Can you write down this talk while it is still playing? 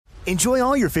Enjoy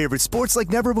all your favorite sports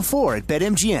like never before at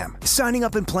BetMGM. Signing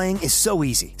up and playing is so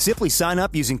easy. Simply sign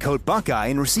up using code Buckeye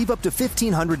and receive up to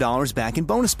 $1,500 back in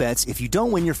bonus bets if you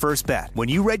don't win your first bet. When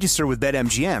you register with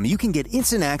BetMGM, you can get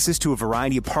instant access to a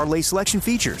variety of parlay selection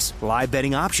features, live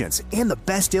betting options, and the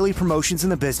best daily promotions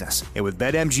in the business. And with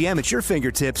BetMGM at your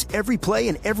fingertips, every play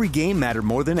and every game matter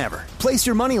more than ever. Place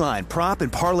your moneyline, prop,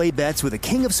 and parlay bets with the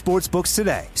king of sportsbooks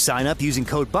today. Sign up using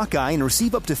code Buckeye and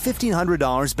receive up to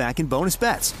 $1,500 back in bonus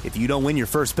bets if you don't win your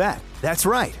first bet. That's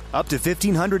right, up to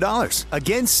 $1,500.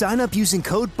 Again, sign up using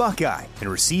code Buckeye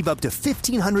and receive up to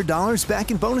 $1,500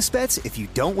 back in bonus bets if you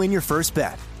don't win your first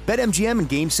bet. BetMGM and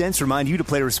GameSense remind you to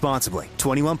play responsibly.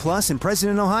 21 plus and present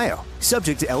in Ohio.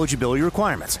 Subject to eligibility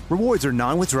requirements. Rewards are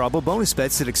non-withdrawable bonus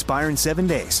bets that expire in 7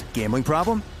 days. Gambling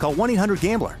problem? Call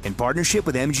 1-800-GAMBLER in partnership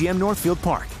with MGM Northfield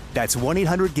Park. That's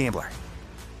 1-800-GAMBLER.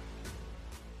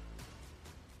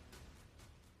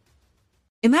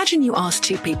 Imagine you ask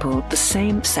two people the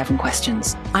same 7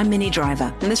 questions. I'm Minnie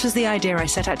Driver, and this was the idea I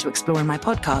set out to explore in my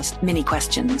podcast, Minnie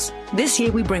Questions. This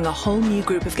year, we bring a whole new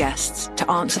group of guests to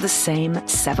answer the same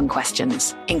 7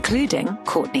 questions, including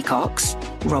Courtney Cox,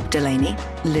 Rob Delaney,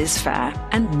 Liz Phair,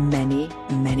 and many,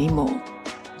 many more.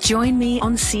 Join me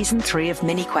on Season 3 of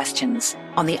Minnie Questions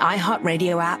on the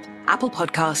iHeartRadio app, Apple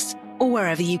Podcasts, or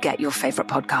wherever you get your favorite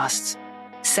podcasts.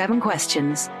 7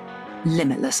 questions,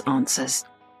 limitless answers.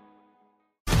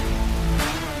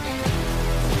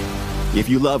 If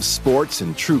you love sports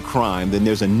and true crime, then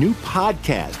there's a new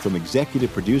podcast from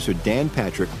executive producer Dan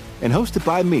Patrick and hosted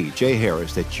by me, Jay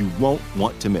Harris, that you won't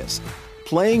want to miss.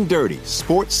 Playing Dirty: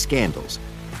 Sports Scandals.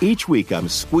 Each week, I'm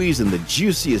squeezing the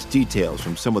juiciest details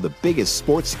from some of the biggest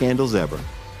sports scandals ever.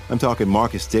 I'm talking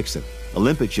Marcus Dixon,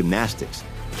 Olympic gymnastics,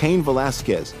 Cain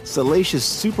Velasquez, salacious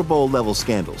Super Bowl-level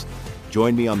scandals.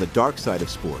 Join me on the dark side of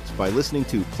sports by listening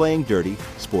to Playing Dirty: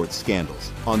 Sports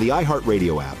Scandals on the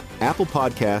iHeartRadio app, Apple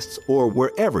Podcasts, or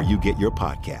wherever you get your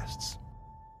podcasts.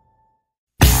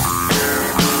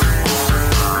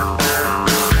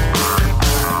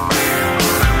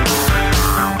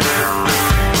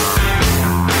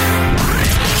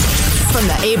 From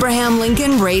the Abraham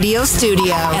Lincoln Radio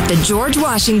Studio at the George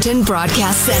Washington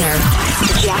Broadcast Center,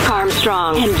 Jack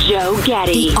Armstrong and Joe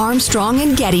Getty. The Armstrong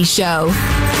and Getty Show.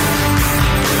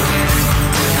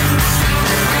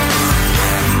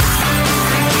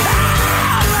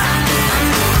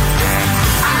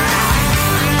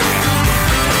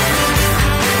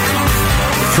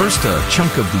 First, a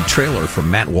chunk of the trailer from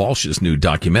Matt Walsh's new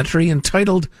documentary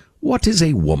entitled, What is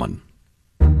a Woman?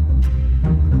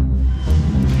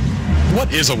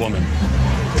 What is a woman?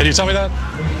 Can you tell me that?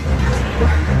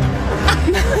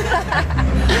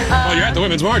 Well, you're at the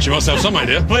Women's March. You must have some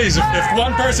idea. Please, if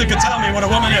one person could tell me what a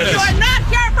woman is. You are not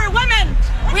here for women.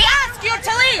 We ask you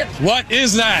to leave. What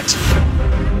is that?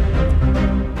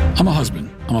 I'm a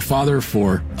husband. I'm a father of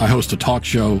 4. I host a talk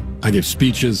show. I give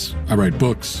speeches. I write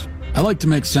books. I like to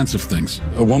make sense of things.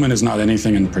 A woman is not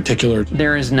anything in particular.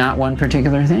 There is not one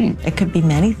particular thing. It could be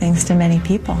many things to many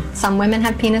people. Some women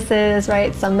have penises,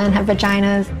 right? Some men have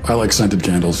vaginas. I like scented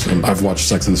candles, and I've watched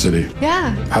Sex and the City.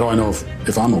 Yeah. How do I know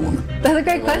if I'm a woman? That's a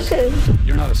great question.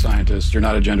 You're not a scientist. You're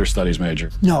not a gender studies major.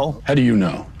 No. How do you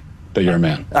know that you're a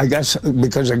man? I guess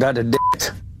because I got a dick.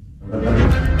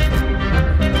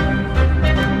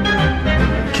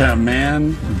 Can a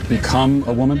man become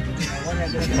a woman?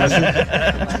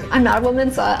 I'm not a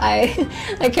woman, so I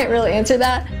can't really answer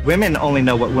that. Women only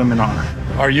know what women are.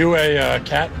 Are you a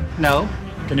cat? No.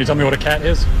 Can you tell me what a cat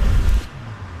is?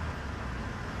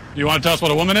 You want to tell us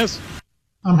what a woman is?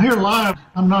 I'm here live.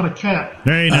 I'm not a cat.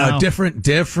 Hey, now.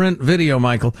 Different video,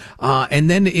 Michael. And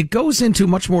then it goes into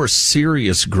much more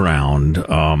serious ground,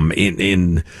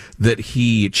 in that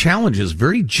he challenges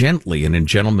very gently and in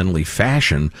gentlemanly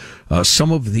fashion,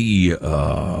 some of the,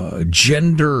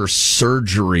 gender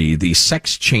surgery, the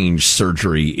sex change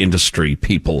surgery industry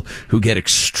people who get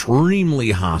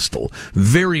extremely hostile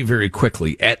very, very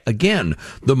quickly at, again,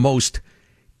 the most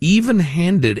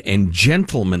even-handed and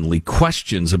gentlemanly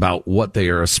questions about what they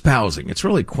are espousing. It's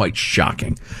really quite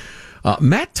shocking.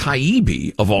 Matt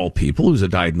Taibbi, of all people, who's a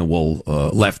dyed-in-the-wool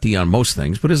lefty on most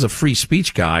things, but is a free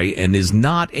speech guy and is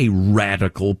not a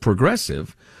radical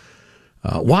progressive,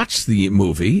 watched the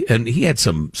movie, and he had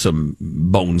some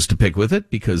bones to pick with it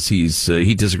because he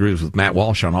disagrees with Matt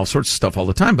Walsh on all sorts of stuff all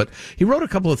the time. But he wrote a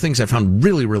couple of things I found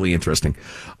really, really interesting.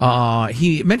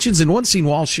 He mentions in one scene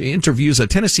Walsh interviews a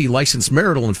Tennessee licensed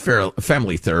marital and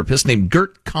family therapist named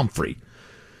Gert Comfrey.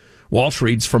 Walsh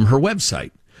reads from her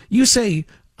website. You say,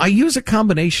 I use a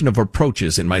combination of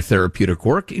approaches in my therapeutic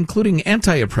work, including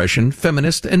anti-oppression,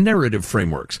 feminist, and narrative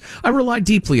frameworks. I rely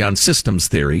deeply on systems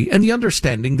theory and the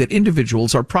understanding that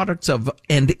individuals are products of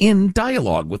and in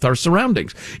dialogue with our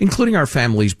surroundings, including our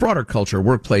families, broader culture,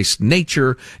 workplace,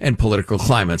 nature, and political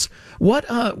climates. What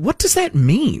does that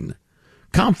mean?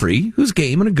 Comfrey, who's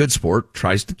game and a good sport,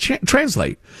 tries to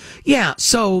translate. Yeah,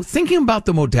 so thinking about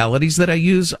the modalities that I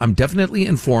use, I'm definitely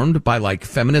informed by like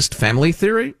feminist family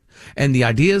theory and the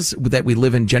ideas that we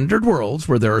live in gendered worlds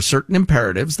where there are certain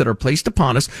imperatives that are placed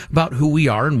upon us about who we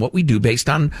are and what we do based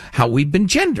on how we've been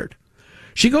gendered.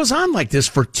 She goes on like this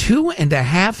for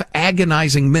 2.5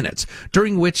 agonizing minutes,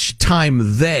 during which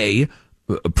time they,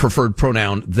 preferred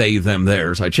pronoun they, them,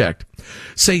 theirs, I checked,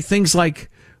 say things like,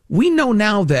 we know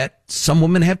now that some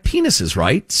women have penises,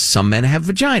 right? Some men have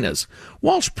vaginas.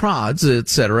 Walsh prods,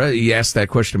 etc. He asked that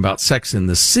question about Sex in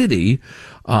the City.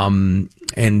 And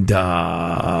he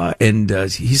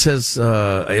says,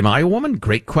 am I a woman?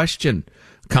 Great question.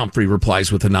 Comfrey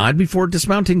replies with a nod before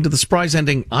dismounting to the surprise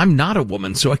ending, I'm not a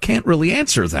woman, so I can't really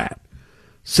answer that.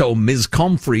 So Ms.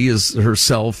 Comfrey is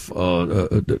herself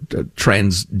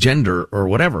transgender or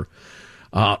whatever.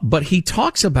 But he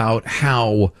talks about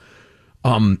how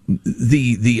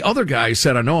the other guy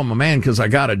said, I know I'm a man because I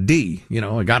got a D,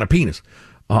 I got a penis.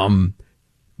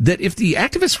 That if the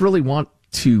activists really want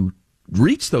to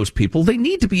reach those people, they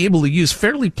need to be able to use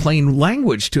fairly plain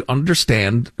language to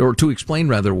understand, or to explain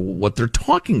rather, what they're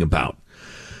talking about.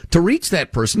 To reach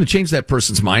that person, to change that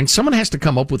person's mind, someone has to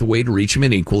come up with a way to reach him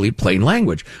in equally plain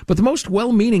language. But the most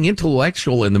well-meaning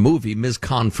intellectual in the movie, Ms.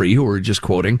 Comfrey, who we're just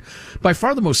quoting, by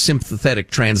far the most sympathetic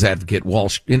trans advocate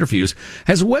Walsh interviews,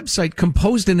 has a website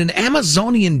composed in an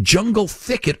Amazonian jungle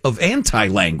thicket of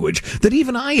anti-language that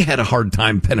even I had a hard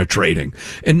time penetrating.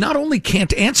 And not only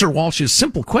can't answer Walsh's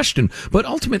simple question, but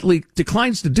ultimately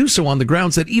declines to do so on the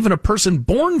grounds that even a person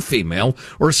born female,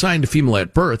 or assigned a female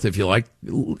at birth, if you like,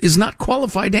 is not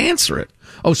qualified to answer it.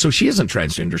 Oh, so she isn't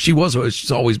transgender.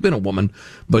 She's always been a woman,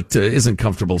 but isn't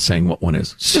comfortable saying what one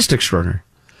is. It's just extraordinary.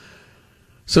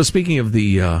 So speaking of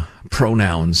the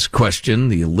pronouns question,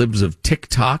 the libs of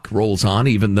TikTok rolls on,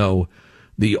 even though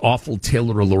the awful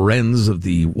Taylor Lorenz of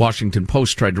the Washington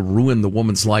Post tried to ruin the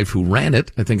woman's life who ran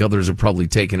it. I think others have probably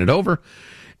taken it over.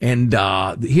 And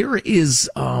here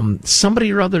is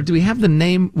somebody or other. Do we have the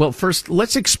name? Well, first,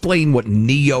 let's explain what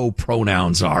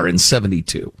neo-pronouns are in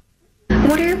 72.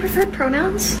 What are your preferred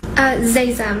pronouns?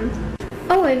 They, them.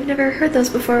 Oh, I've never heard those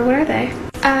before. What are they?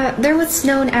 They're what's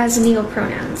known as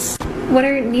neopronouns. What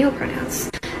are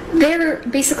neopronouns? They're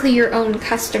basically your own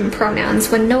custom pronouns.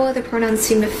 When no other pronouns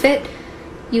seem to fit,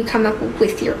 you come up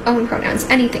with your own pronouns.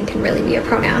 Anything can really be a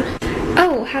pronoun.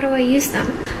 Oh, how do I use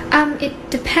them? It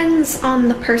depends on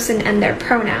the person and their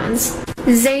pronouns.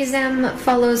 They, them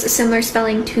follows a similar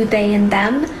spelling to they and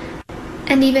them,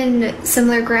 and even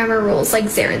similar grammar rules like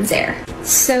there and there.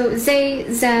 So they,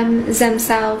 them,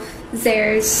 themselves,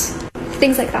 theirs,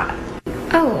 things like that.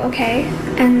 Oh, okay.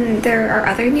 And there are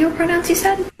other neopronouns you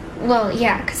said? Well,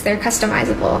 yeah, because they're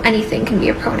customizable. Anything can be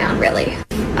a pronoun, really.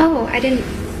 Oh, I didn't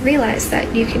realize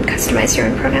that you can customize your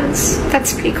own pronouns.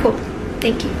 That's pretty cool.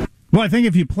 Thank you. Well, I think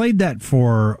if you played that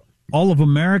for all of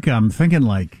America, I'm thinking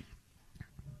like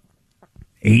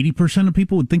 80% of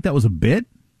people would think that was a bit.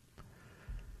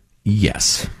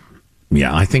 Yes.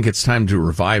 Yeah, I think it's time to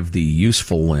revive the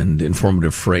useful and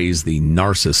informative phrase, the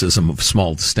narcissism of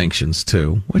small distinctions,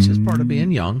 too, which is part of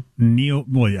being young.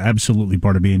 Absolutely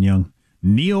part of being young.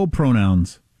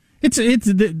 Neo-pronouns. It's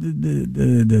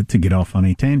to get off on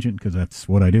a tangent, because that's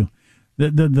what I do.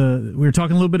 We were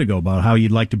talking a little bit ago about how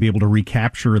you'd like to be able to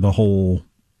recapture the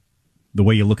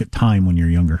way you look at time when you're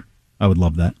younger. I would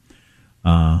love that.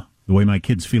 The way my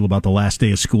kids feel about the last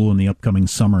day of school and the upcoming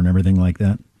summer and everything like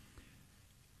that.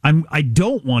 I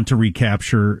don't want to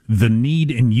recapture the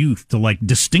need in youth to like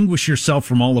distinguish yourself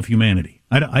from all of humanity.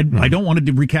 I don't want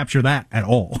to recapture that at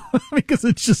all because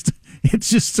it's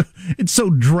so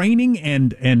draining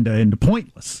and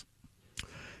pointless.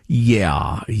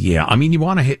 Yeah. I mean, you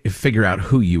want to figure out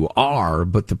who you are,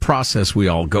 but the process we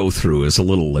all go through is a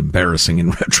little embarrassing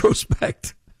in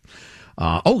retrospect.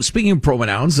 Speaking of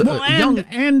pronouns, the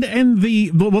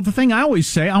thing I always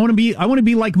say, I want to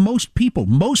be like most people.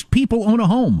 Most people own a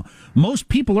home. Most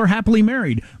people are happily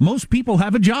married. Most people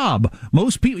have a job.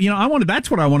 Most people, that's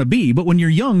what I want to be. But when you're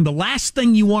young, the last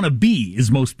thing you want to be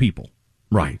is most people.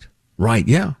 Right.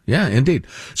 Yeah, indeed.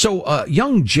 So,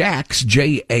 young Jax,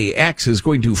 Jax, is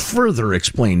going to further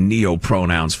explain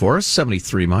neo-pronouns for us.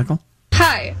 73, Michael.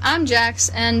 Hi, I'm Jax,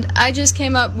 and I just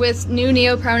came up with new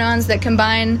neo-pronouns that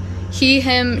combine he,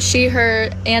 him, she, her,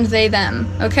 and they, them,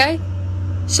 okay?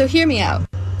 So hear me out.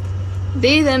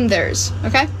 They, them, theirs,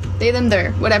 okay? They, them,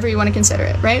 their, whatever you want to consider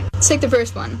it, right? Let's take the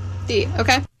first one, the,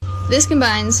 okay? This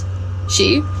combines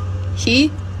she,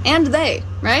 he, and they,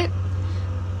 right?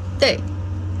 They.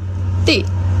 The.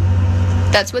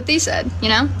 That's what they said, you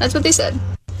know? That's what they said.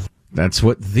 That's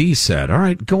what thee said. All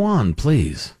right, go on,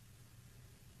 please.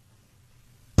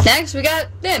 Next, we got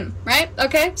them, right?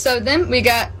 Okay, so them, we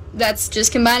got, that's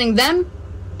just combining them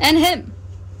and him.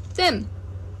 Them.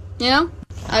 You know?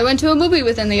 I went to a movie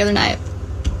with him the other night.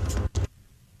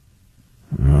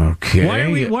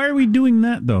 Okay. Why are we doing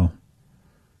that, though?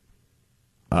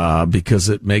 Because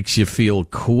it makes you feel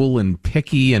cool and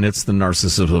picky, and it's the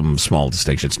narcissism of small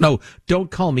distinctions. No,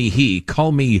 don't call me he.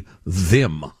 Call me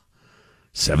them.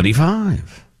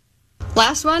 75.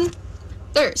 Last one,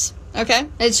 theirs. Okay?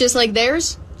 It's just like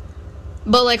theirs,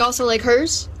 but like also like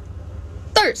hers.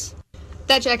 Theirs.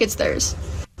 That jacket's theirs.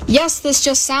 Yes, this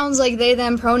just sounds like they,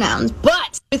 them pronouns,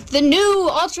 but with the new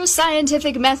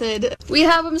ultra-scientific method, we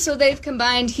have them so they've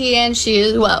combined he and she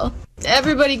as well.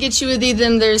 Everybody gets you with the,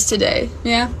 them, theirs today,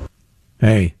 yeah?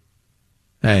 Hey.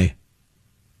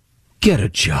 Get a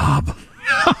job.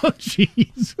 Oh,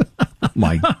 jeez.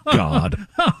 My God.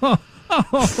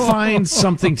 Find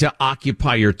something to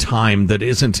occupy your time that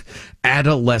isn't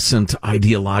adolescent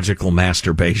ideological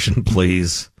masturbation,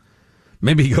 please.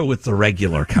 Maybe go with the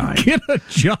regular kind. Get a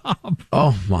job.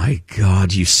 Oh, my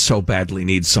God. You so badly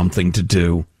need something to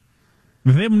do.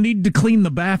 Them need to clean the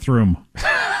bathroom.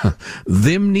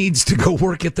 Them needs to go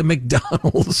work at the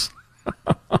McDonald's.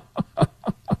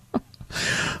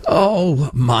 Oh,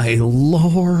 my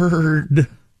Lord.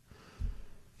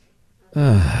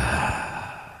 I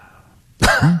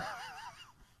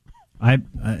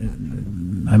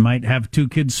might have 2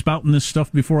 kids spouting this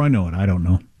stuff before I know it. I don't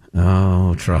know.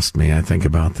 Oh, trust me, I think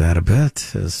about that a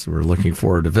bit as we're looking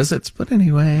forward to visits. But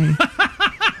anyway.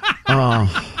 Oh,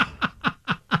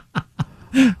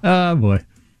 boy.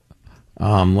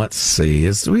 Let's see.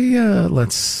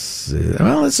 Let's see.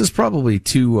 Well, this is probably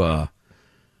too, the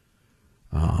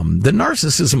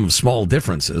narcissism of small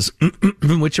differences,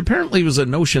 which apparently was a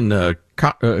notion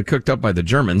cooked up by the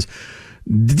Germans.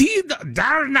 Die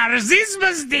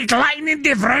Narcissismus declining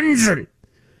Differenzen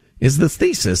is the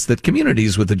thesis that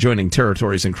communities with adjoining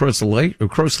territories and close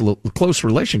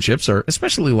relationships are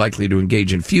especially likely to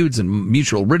engage in feuds and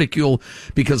mutual ridicule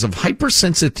because of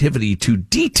hypersensitivity to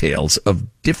details of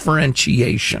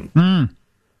differentiation.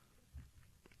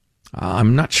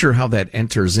 I'm not sure how that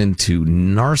enters into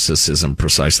narcissism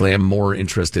precisely. I'm more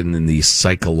interested in the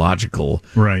psychological.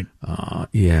 Right.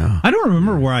 Yeah. I don't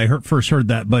remember where I first heard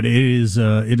that, but it is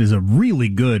a really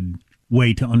good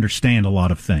way to understand a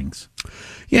lot of things.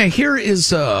 Yeah, here is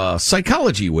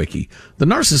Psychology Wiki. The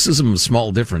narcissism of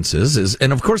small differences is,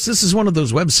 and of course this is one of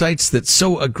those websites that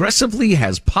so aggressively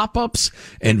has pop-ups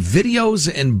and videos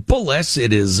and bullets,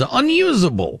 it is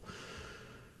unusable.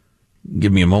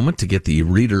 Give me a moment to get the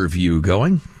reader view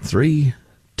going. 3,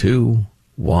 2,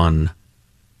 1.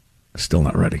 Still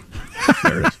not ready.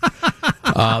 There it is.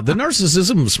 The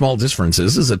narcissism of small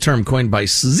differences is a term coined by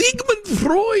Sigmund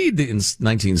Freud in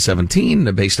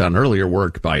 1917, based on earlier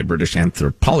work by a British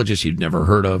anthropologist you'd never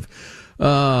heard of.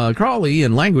 Crawley,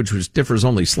 in language which differs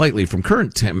only slightly from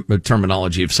current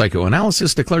terminology of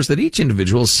psychoanalysis, declares that each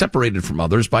individual is separated from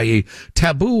others by a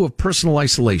taboo of personal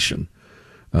isolation.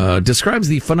 Describes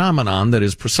the phenomenon that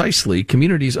is precisely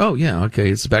communities. Oh, yeah, okay,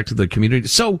 it's back to the community.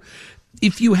 So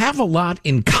if you have a lot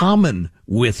in common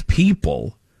with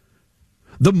people,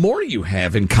 the more you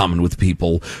have in common with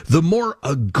people, the more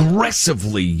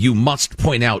aggressively you must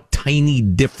point out tiny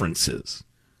differences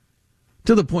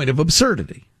to the point of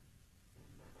absurdity.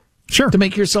 Sure. To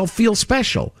make yourself feel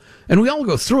special. And we all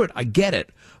go through it. I get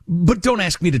it. But don't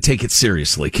ask me to take it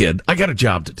seriously, kid. I got a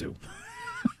job to do.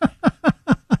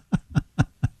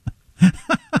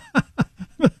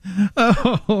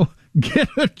 Oh, get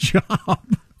a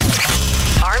job.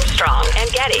 Armstrong and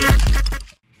Getty.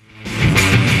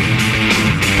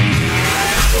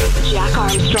 Jack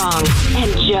Armstrong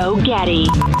and Joe Getty.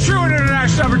 True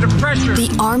international depression.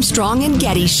 The Armstrong and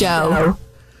Getty Show.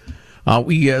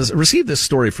 We received this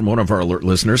story from one of our alert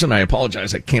listeners, and I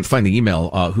apologize, I can't find the email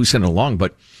who sent it along,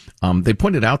 but they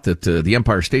pointed out that the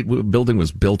Empire State Building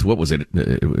was built, what was it,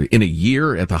 in a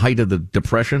year at the height of the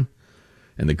Depression,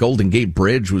 and the Golden Gate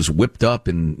Bridge was whipped up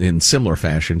in similar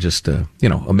fashion, just,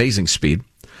 amazing speed.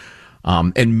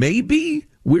 And maybe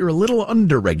we were a little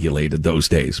underregulated those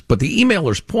days, but the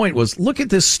emailer's point was, look at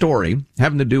this story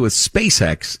having to do with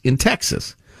SpaceX in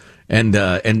Texas. And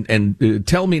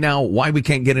tell me now why we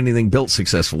can't get anything built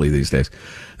successfully these days.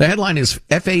 The headline is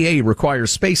FAA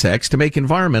requires SpaceX to make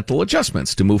environmental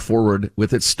adjustments to move forward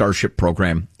with its Starship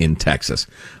program in Texas.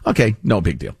 Okay, no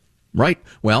big deal. right?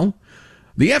 Well,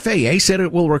 the FAA said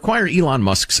it will require Elon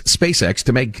Musk's SpaceX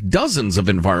to make dozens of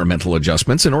environmental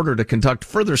adjustments in order to conduct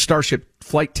further Starship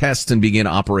flight tests and begin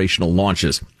operational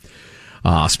launches.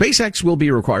 SpaceX will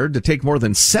be required to take more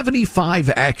than 75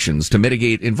 actions to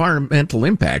mitigate environmental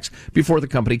impacts before the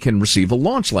company can receive a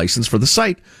launch license for the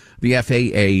site, the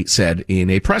FAA said in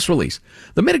a press release.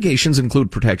 The mitigations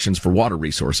include protections for water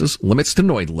resources, limits to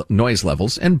noise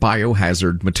levels, and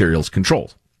biohazard materials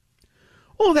controls.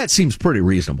 Oh, that seems pretty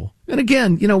reasonable. And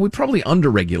again, we probably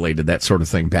underregulated that sort of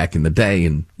thing back in the day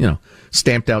and,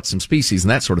 stamped out some species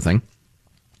and that sort of thing.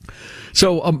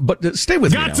 So, but stay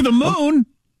with me now. Got to the moon.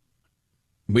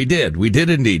 We did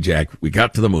indeed, Jack. We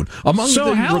got to the moon. Among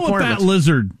the hell with that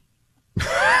lizard.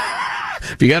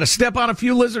 If you got to step on a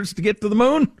few lizards to get to the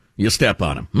moon, you step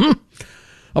on them.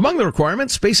 Among the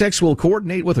requirements, SpaceX will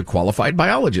coordinate with a qualified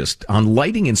biologist on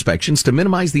lighting inspections to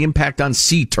minimize the impact on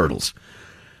sea turtles.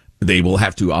 They will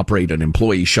have to operate an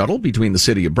employee shuttle between the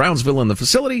city of Brownsville and the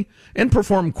facility and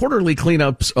perform quarterly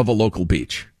cleanups of a local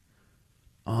beach.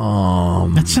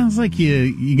 That sounds like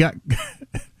you got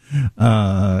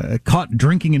caught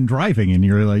drinking and driving, and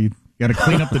you're like, you got to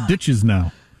clean up the ditches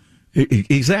now.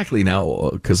 Exactly.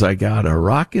 Now, because I got a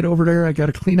rocket over there, I got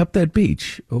to clean up that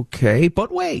beach. Okay,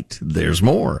 but wait, there's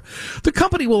more. The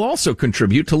company will also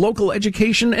contribute to local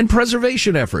education and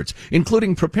preservation efforts,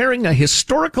 including preparing a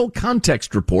historical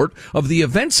context report of the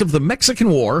events of the Mexican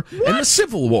War and the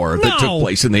Civil War that took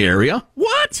place in the area.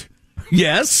 What?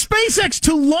 Yes. SpaceX,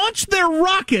 to launch their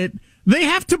rocket, they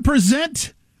have to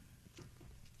present...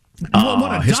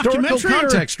 historical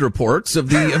context reports of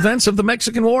the events of the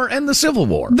Mexican War and the Civil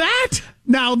War.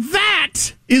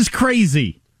 That is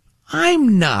crazy.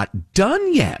 I'm not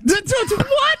done yet.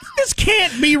 What? This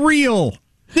can't be real.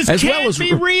 This can't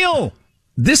be real.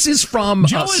 This is from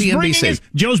CNBC.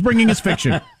 Joe's bringing his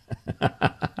fiction.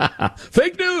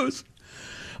 Fake news.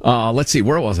 Let's see,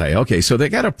 where was I? Okay, so they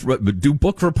got to do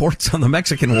book reports on the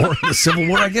Mexican War and the Civil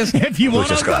War, I guess. If you want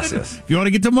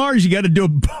to get to Mars, you got to do a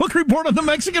book report on the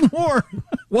Mexican War.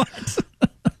 What?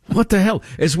 What the hell?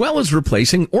 As well as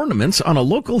replacing ornaments on a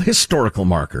local historical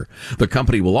marker. The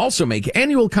company will also make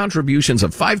annual contributions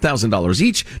of $5,000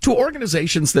 each to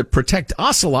organizations that protect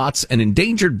ocelots and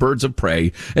endangered birds of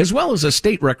prey, as well as a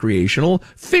state recreational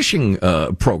fishing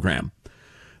program.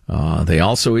 The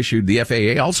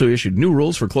FAA also issued new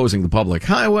rules for closing the public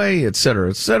highway, et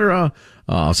cetera,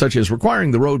 such as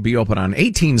requiring the road be open on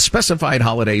 18 specified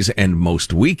holidays and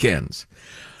most weekends.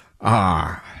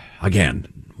 Again,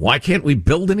 why can't we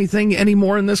build anything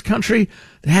anymore in this country?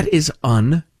 That is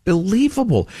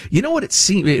unbelievable. You know what it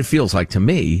feels like to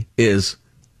me is,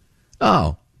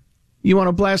 you want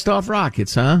to blast off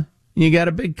rockets, huh? You got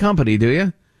a big company, do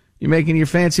you? You're making your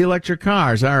fancy electric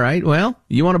cars. All right. Well,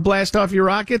 you want to blast off your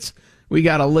rockets? We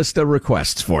got a list of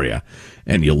requests for you.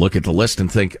 And you look at the list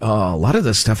and think, a lot of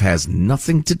this stuff has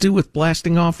nothing to do with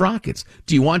blasting off rockets.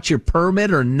 Do you want your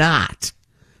permit or not?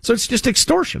 So it's just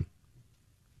extortion.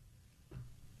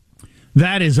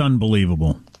 That is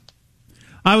unbelievable.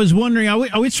 I was wondering,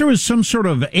 I wish there was some sort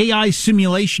of AI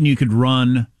simulation you could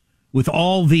run with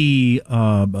all the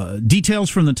details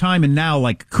from the time and now,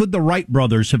 like, could the Wright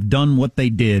brothers have done what they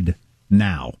did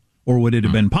now? Or would it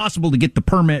have been possible to get the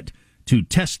permit to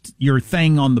test your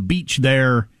thing on the beach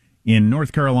there in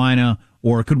North Carolina?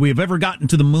 Or could we have ever gotten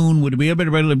to the moon? Would we ever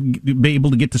be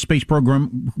able to get the space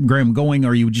program going?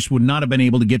 Or you just would not have been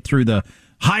able to get through the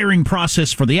hiring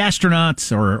process for the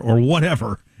astronauts or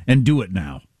whatever and do it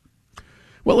now?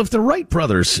 Well, if the Wright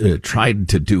brothers tried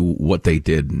to do what they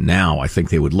did now, I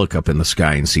think they would look up in the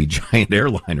sky and see giant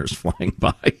airliners flying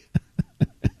by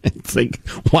and think,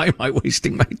 why am I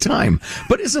wasting my time?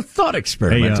 But as a thought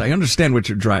experiment, I understand what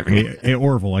you're driving at. Hey,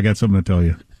 Orville, I got something to tell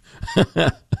you.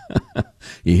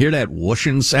 You hear that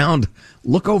whooshing sound?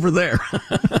 Look over there.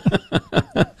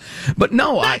 But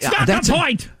no, that's the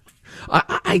point.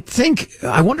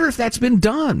 I wonder if that's been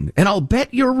done. And I'll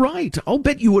bet you're right. I'll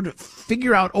bet you would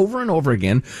figure out over and over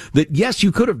again that, yes,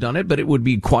 you could have done it, but it would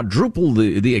be quadruple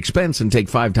the expense and take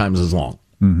 5 times as long.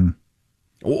 Mm-hmm.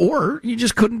 Or you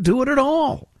just couldn't do it at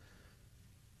all.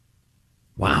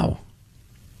 Wow.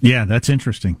 Yeah, that's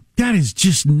interesting. That is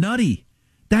just nutty.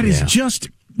 That is just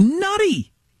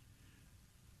nutty.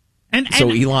 And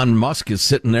so Elon Musk is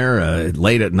sitting there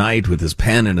late at night with his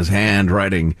pen in his hand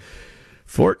writing,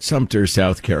 Fort Sumter,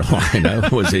 South Carolina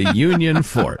was a Union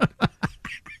fort.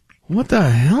 What the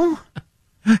hell?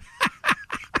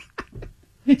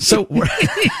 So we're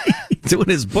doing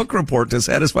his book report to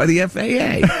satisfy the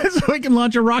FAA. So he can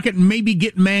launch a rocket and maybe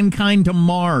get mankind to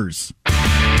Mars.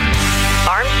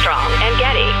 Armstrong and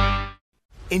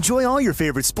Getty. Enjoy all your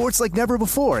favorite sports like never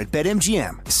before at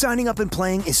BetMGM. Signing up and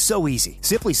playing is so easy.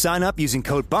 Simply sign up using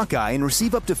code Buckeye and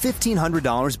receive up to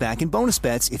 $1,500 back in bonus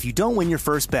bets if you don't win your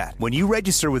first bet. When you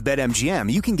register with BetMGM,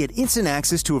 you can get instant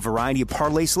access to a variety of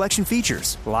parlay selection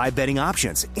features, live betting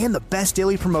options, and the best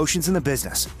daily promotions in the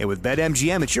business. And with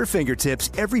BetMGM at your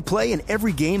fingertips, every play and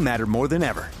every game matter more than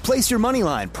ever. Place your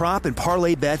moneyline, prop, and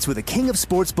parlay bets with the king of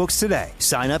sportsbooks today.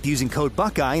 Sign up using code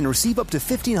Buckeye and receive up to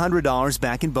 $1,500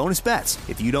 back in bonus bets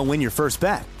if you don't win your first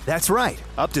bet. That's right,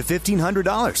 up to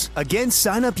 $1,500. Again,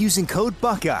 sign up using code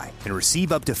Buckeye and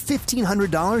receive up to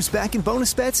 $1,500 back in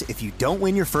bonus bets if you don't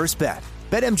win your first bet.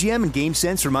 BetMGM and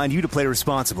GameSense remind you to play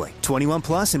responsibly. 21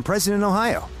 plus and present in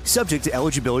Ohio. Subject to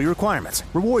eligibility requirements.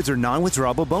 Rewards are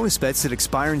non-withdrawable bonus bets that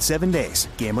expire in 7 days.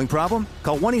 Gambling problem?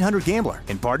 Call 1-800-GAMBLER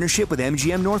in partnership with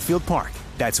MGM Northfield Park.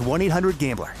 That's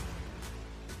 1-800-GAMBLER.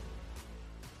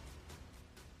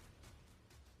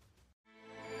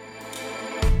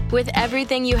 With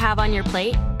everything you have on your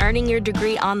plate, earning your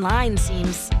degree online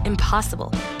seems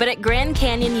impossible. But at Grand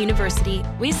Canyon University,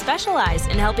 we specialize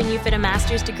in helping you fit a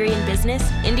master's degree in business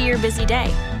into your busy day.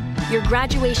 Your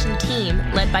graduation team,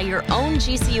 led by your own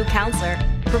GCU counselor,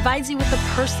 provides you with the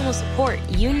personal support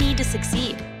you need to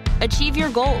succeed. Achieve your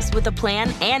goals with a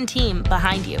plan and team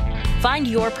behind you. Find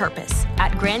your purpose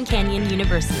at Grand Canyon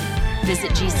University.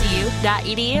 Visit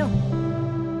gcu.edu.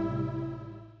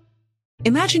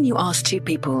 Imagine you ask two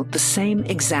people the same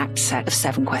exact set of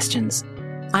 7 questions.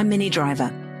 I'm Minnie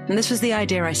Driver, and this was the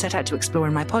idea I set out to explore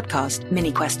in my podcast,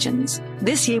 Mini Questions.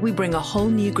 This year, we bring a whole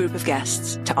new group of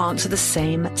guests to answer the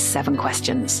same 7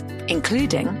 questions,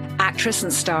 including actress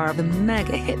and star of the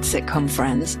mega-hit sitcom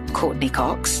Friends, Courtney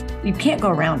Cox. You can't go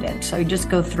around it, so you just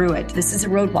go through it. This is a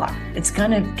roadblock. It's going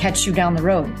to catch you down the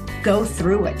road. Go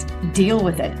through it. Deal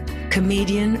with it.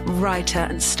 Comedian, writer,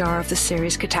 and star of the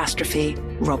series Catastrophe,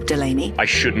 Rob Delaney. I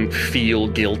shouldn't feel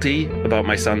guilty about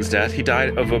my son's death. He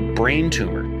died of a brain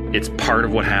tumor. It's part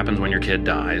of what happens when your kid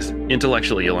dies.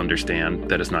 Intellectually, you'll understand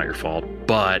that it's not your fault,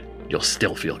 but you'll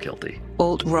still feel guilty.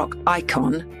 Alt-rock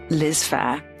icon, Liz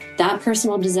Phair. That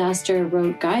personal disaster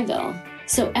wrote Guyville.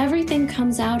 So everything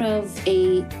comes out of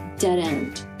a dead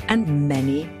end. And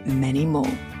many, many more.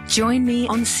 Join me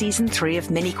on Season 3 of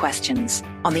Mini Questions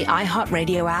on the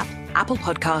iHeartRadio app, Apple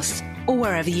Podcasts, or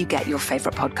wherever you get your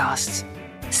favorite podcasts.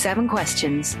 7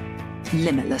 questions,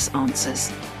 limitless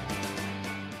answers.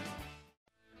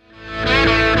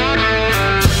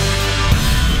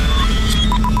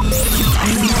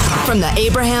 From the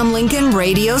Abraham Lincoln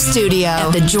Radio Studio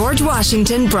at the George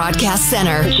Washington Broadcast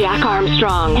Center, Jack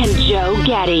Armstrong and Joe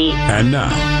Getty. And now,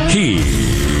 here's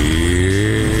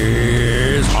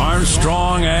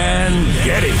Armstrong and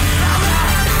Getty.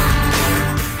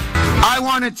 I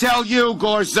want to tell you,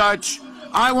 Gorsuch,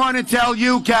 I want to tell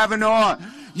you, Kavanaugh,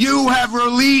 you have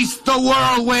released the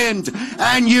whirlwind,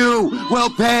 and you will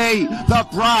pay the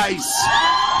price.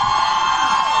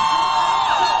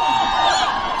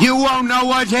 You won't know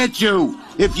what hit you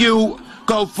if you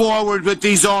go forward with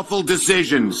these awful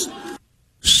decisions.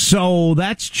 So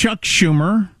that's Chuck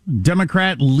Schumer,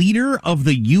 Democrat leader of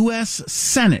the U.S.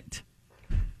 Senate.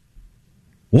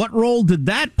 What role did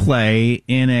that play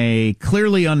in a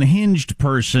clearly unhinged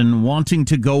person wanting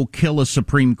to go kill a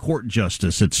Supreme Court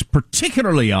justice? It's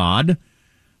particularly odd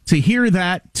to hear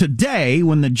that today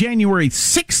when the January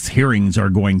 6th hearings are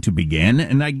going to begin,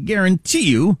 and I guarantee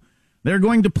you they're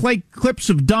going to play clips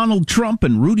of Donald Trump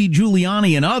and Rudy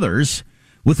Giuliani and others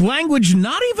with language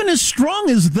not even as strong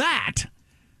as that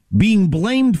being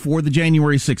blamed for the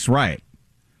January 6th riot.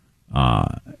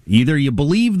 Either you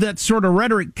believe that sort of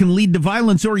rhetoric can lead to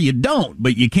violence or you don't,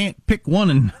 but you can't pick one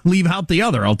and leave out the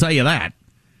other, I'll tell you that.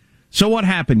 So what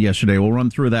happened yesterday? We'll run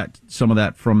through some of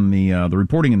that from the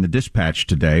reporting in the Dispatch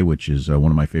today, which is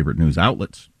one of my favorite news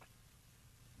outlets.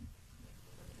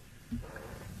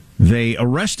 They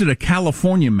arrested a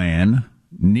California man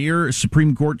near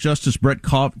Supreme Court Justice Brett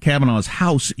Kavanaugh's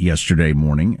house yesterday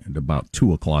morning at about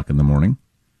 2 o'clock in the morning.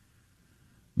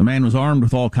 The man was armed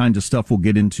with all kinds of stuff we'll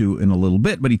get into in a little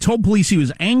bit, but he told police he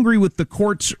was angry with the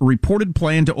court's reported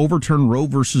plan to overturn Roe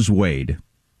versus Wade.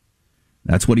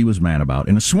 That's what he was mad about.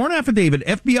 In a sworn affidavit,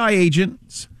 FBI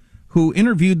agents who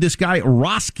interviewed this guy,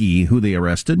 Roski, who they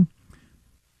arrested,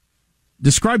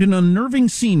 described an unnerving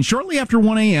scene. Shortly after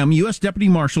 1 a.m., U.S. deputy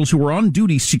marshals who were on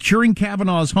duty securing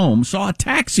Kavanaugh's home saw a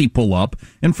taxi pull up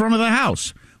in front of the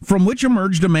house, from which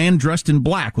emerged a man dressed in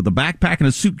black with a backpack and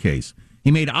a suitcase. He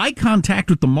made eye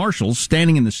contact with the marshals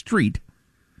standing in the street,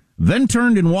 then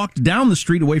turned and walked down the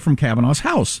street away from Kavanaugh's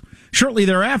house. Shortly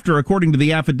thereafter, according to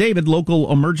the affidavit,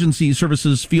 local emergency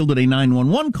services fielded a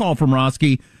 911 call from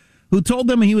Roski, who told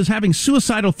them he was having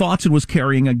suicidal thoughts and was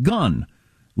carrying a gun.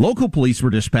 Local police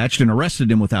were dispatched and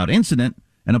arrested him without incident,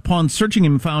 and upon searching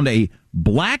him found a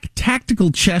black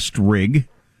tactical chest rig,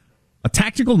 a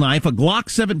tactical knife, a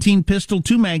Glock 17 pistol,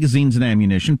 2 magazines and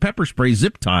ammunition, pepper spray,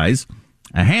 zip ties,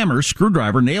 a hammer,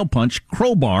 screwdriver, nail punch,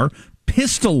 crowbar,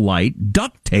 pistol light,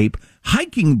 duct tape,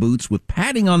 hiking boots with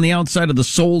padding on the outside of the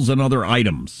soles, and other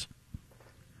items.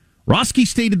 Roski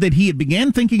stated that he had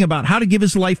began thinking about how to give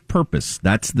his life purpose.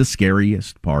 That's the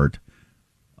scariest part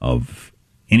of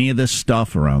any of this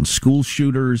stuff around school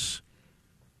shooters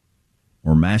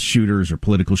or mass shooters or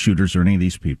political shooters or any of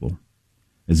these people,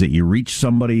 is that you reach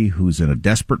somebody who's in a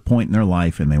desperate point in their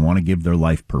life and they want to give their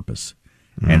life purpose.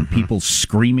 Mm-hmm. And people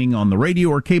screaming on the radio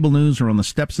or cable news or on the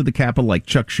steps of the Capitol like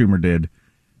Chuck Schumer did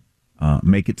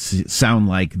make it sound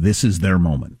like this is their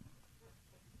moment.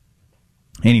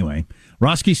 Anyway,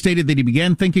 Roski stated that he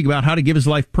began thinking about how to give his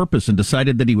life purpose and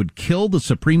decided that he would kill the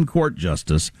Supreme Court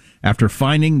justice after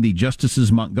finding the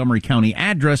justice's Montgomery County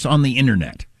address on the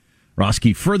internet.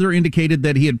 Roski further indicated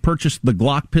that he had purchased the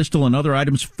Glock pistol and other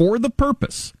items for the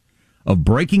purpose of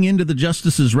breaking into the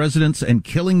justice's residence and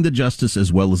killing the justice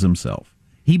as well as himself.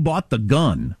 He bought the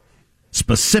gun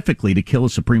specifically to kill a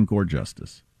Supreme Court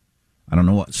justice. I don't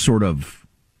know what sort of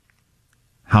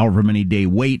however many day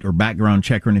wait or background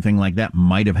check or anything like that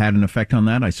might have had an effect on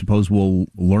that. I suppose we'll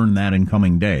learn that in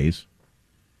coming days.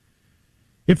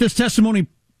 If this testimony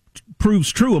proves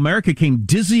true, America came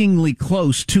dizzyingly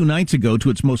close 2 nights ago to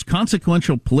its most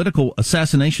consequential political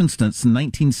assassination since the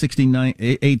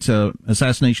 1968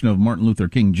 assassination of Martin Luther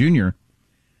King Jr.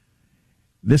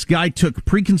 This guy took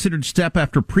preconsidered step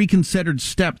after preconsidered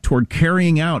step toward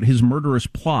carrying out his murderous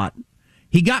plot.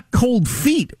 He got cold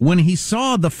feet when he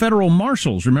saw the federal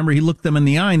marshals. Remember, he looked them in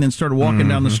the eye and then started walking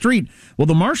down the street. Well,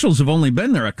 the marshals have only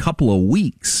been there a couple of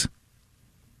weeks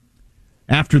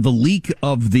after the leak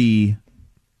of the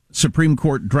Supreme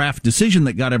Court draft decision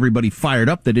that got everybody fired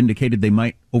up, that indicated they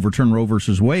might overturn Roe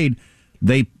versus Wade.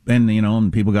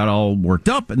 And people got all worked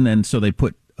up, and then so they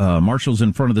put marshals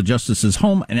in front of the justice's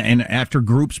home, and after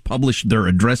groups published their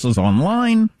addresses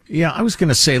online. Yeah, I was going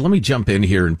to say, let me jump in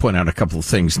here and point out a couple of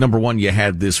things. Number one, you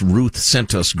had this Ruth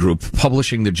Sent Us group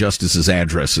publishing the justice's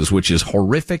addresses, which is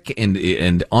horrific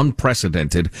and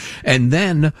unprecedented, and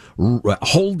then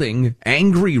holding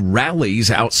angry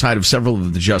rallies outside of several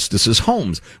of the justices'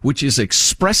 homes, which is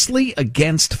expressly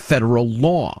against federal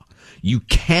law. You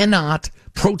cannot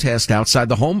protest outside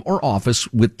the home or office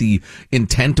with the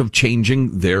intent of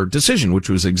changing their decision, which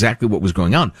was exactly what was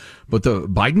going on. But the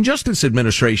Biden Justice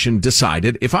Administration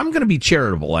decided, if I'm going to be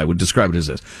charitable, I would describe it as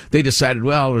this. They decided,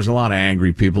 well, there's a lot of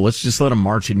angry people. Let's just let them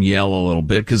march and yell a little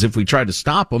bit, because if we try to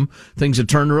stop them, things would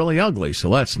turn really ugly. So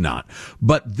let's not.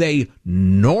 But they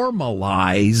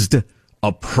normalized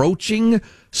approaching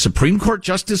Supreme Court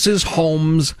justices'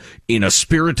 homes in a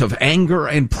spirit of anger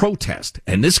and protest.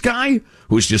 And this guy,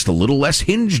 who's just a little less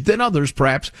hinged than others,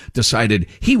 perhaps, decided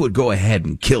he would go ahead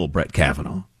and kill Brett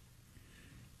Kavanaugh.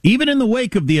 Even in the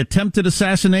wake of the attempted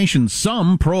assassination,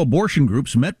 some pro-abortion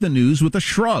groups met the news with a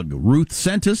shrug. Ruth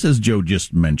Sent Us, as Joe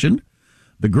just mentioned,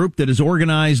 the group that has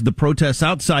organized the protests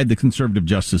outside the conservative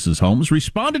justices' homes,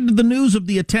 responded to the news of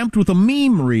the attempt with a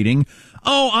meme reading,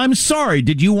 "Oh, I'm sorry,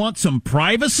 did you want some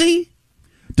privacy?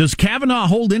 Does Kavanaugh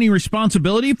hold any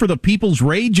responsibility for the people's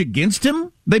rage against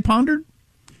him?" They pondered.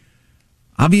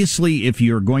 Obviously, if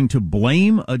you're going to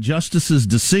blame a justice's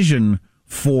decision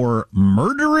for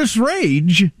murderous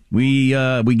rage, we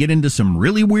get into some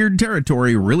really weird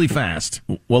territory really fast.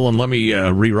 Well, and let me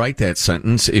rewrite that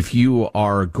sentence. If you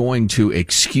are going to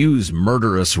excuse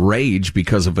murderous rage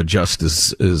because of a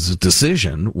justice's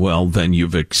decision, well, then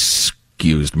you've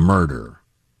excused murder.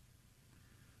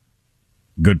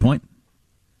 Good point.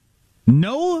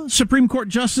 No Supreme Court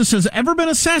justice has ever been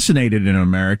assassinated in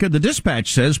America. The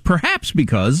Dispatch says perhaps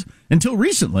because, until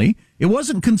recently, it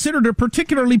wasn't considered a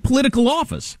particularly political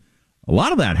office. A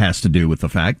lot of that has to do with the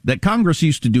fact that Congress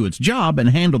used to do its job and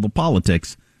handle the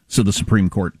politics, so the Supreme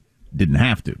Court didn't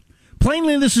have to.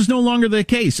 Plainly, this is no longer the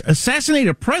case. Assassinate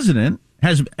a president,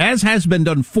 as has been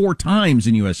done 4 times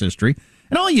in U.S. history,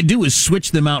 and all you do is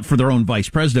switch them out for their own vice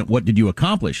president. What did you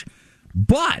accomplish?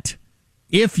 But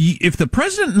if the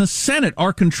president and the Senate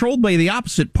are controlled by the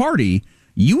opposite party,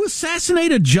 you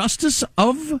assassinate a justice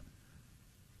of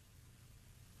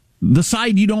the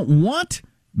side you don't want,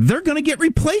 they're going to get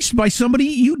replaced by somebody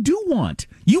you do want.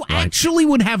 You actually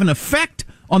would have an effect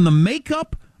on the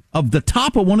makeup of the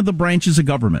top of one of the branches of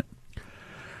government.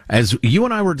 As you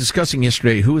and I were discussing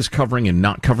yesterday, who is covering and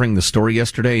not covering the story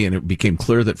yesterday, and it became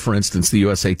clear that, for instance, the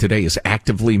USA Today is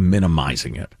actively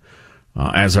minimizing it,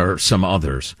 as are some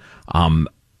others.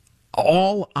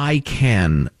 All I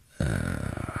can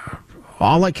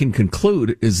all I can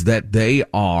conclude is that they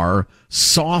are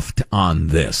soft on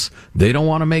this. They don't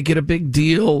want to make it a big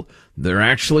deal. They're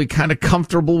actually kind of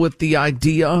comfortable with the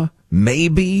idea,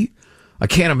 maybe. I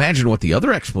can't imagine what the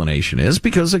other explanation is,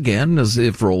 because, again, as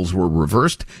if roles were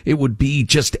reversed, it would be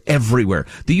just everywhere.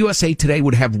 The USA Today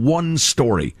would have one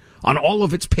story on all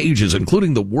of its pages,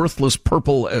 including the worthless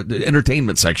purple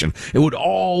entertainment section. It would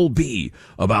all be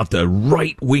about the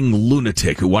right-wing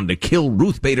lunatic who wanted to kill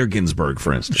Ruth Bader Ginsburg,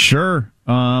 for instance. Sure.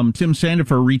 Tim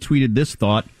Sandifer retweeted this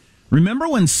thought. Remember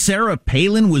when Sarah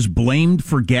Palin was blamed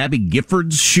for Gabby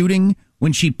Gifford's shooting?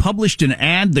 When she published an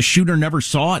ad the shooter never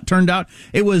saw, it turned out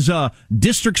it was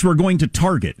districts we're going to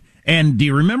target. And do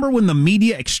you remember when the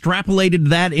media extrapolated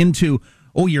that into,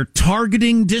 oh, you're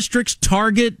targeting districts?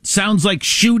 Target sounds like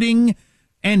shooting,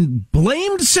 and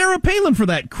blamed Sarah Palin for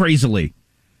that crazily.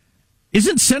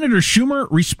 Isn't Senator Schumer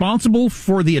responsible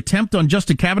for the attempt on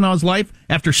Justice Kavanaugh's life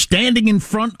after standing in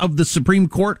front of the Supreme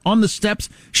Court on the steps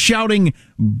shouting,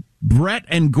 Brett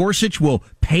and Gorsuch will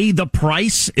pay the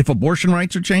price if abortion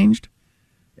rights are changed?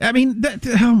 I mean,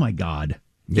 oh my God.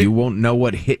 You won't know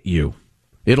what hit you.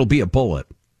 It'll be a bullet.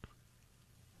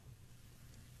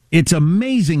 It's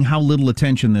amazing how little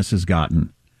attention this has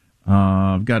gotten.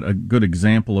 I've got a good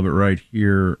example of it right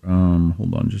here.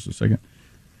 Hold on just a second.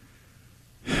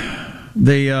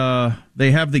 They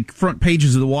have the front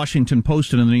pages of the Washington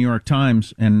Post and the New York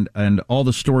Times and all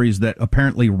the stories that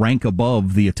apparently rank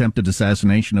above the attempted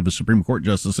assassination of a Supreme Court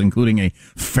justice, including a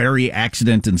ferry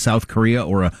accident in South Korea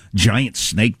or a giant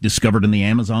snake discovered in the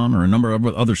Amazon, or a number of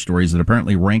other stories that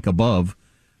apparently rank above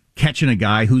catching a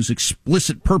guy whose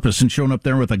explicit purpose in showing up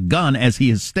there with a gun, as he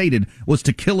has stated, was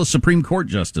to kill a Supreme Court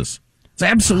justice. It's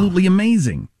absolutely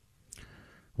amazing.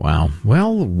 Wow.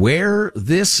 Well, where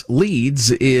this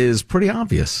leads is pretty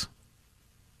obvious.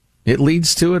 It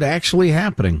leads to it actually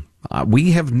happening.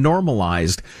 We have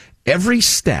normalized every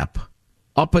step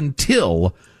up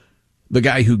until the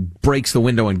guy who breaks the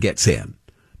window and gets in.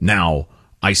 Now,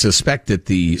 I suspect that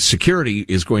the security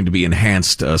is going to be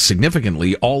enhanced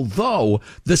significantly, although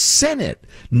the Senate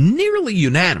nearly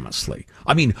unanimously,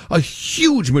 I mean, a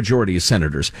huge majority of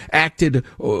senators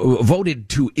voted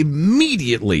to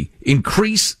immediately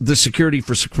increase the security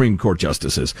for Supreme Court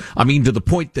justices. I mean, to the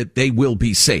point that they will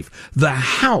be safe. The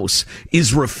House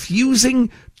is refusing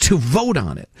to vote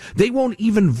on it. They won't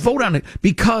even vote on it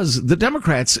because the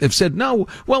Democrats have said, no,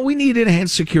 well, we need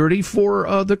enhanced security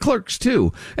for the clerks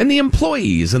too, and the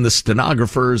employees and the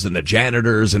stenographers and the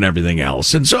janitors and everything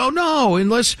else. And so, no,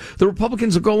 unless the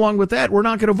Republicans will go along with that, we're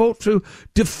not going to vote to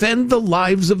defend the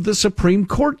lives of the Supreme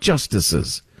Court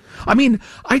justices. I mean,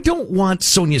 I don't want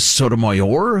Sonia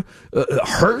Sotomayor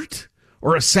hurt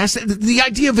or assassinated. The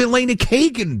idea of Elena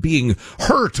Kagan being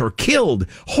hurt or killed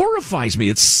horrifies me.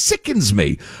 It sickens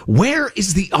me. Where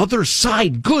is the other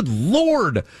side? Good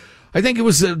Lord. I think it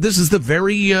was, this is the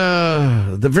very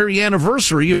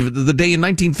anniversary of the day in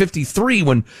 1953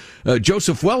 when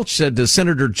Joseph Welch said to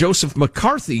Senator Joseph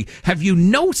McCarthy, have you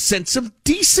no sense of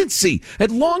decency?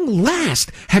 At long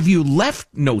last, have you left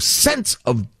no sense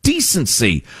of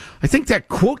decency? I think that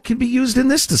quote can be used in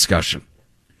this discussion.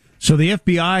 So the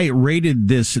FBI raided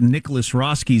this Nicholas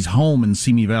Roski's home in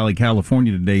Simi Valley,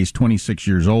 California today. He's 26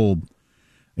 years old.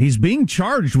 He's being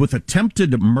charged with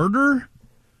attempted murder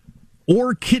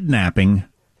or kidnapping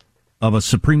of a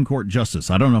Supreme Court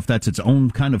justice. I don't know if that's its own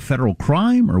kind of federal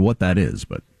crime or what that is,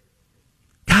 but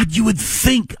God, you would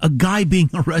think a guy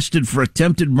being arrested for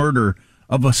attempted murder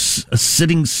of a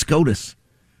sitting SCOTUS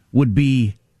would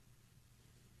be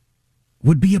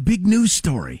a big news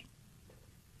story.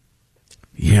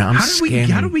 Yeah,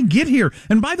 how did we get here?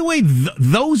 And by the way,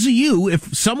 those of you,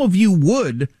 if some of you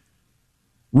would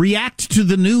react to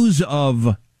the news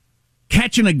of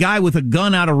catching a guy with a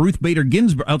gun outside of Ruth Bader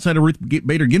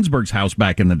Ginsburg's house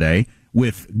back in the day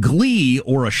with glee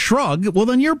or a shrug, well,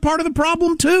 then you're part of the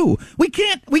problem too. We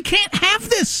can't have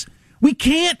this. We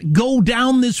can't go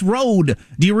down this road.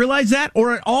 Do you realize that?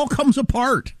 Or it all comes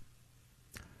apart.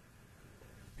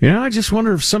 You know, I just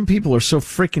wonder if some people are so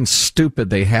freaking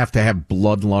stupid they have to have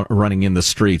blood running in the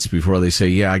streets before they say,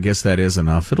 yeah, I guess that is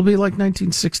enough. It'll be like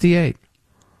 1968.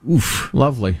 Oof.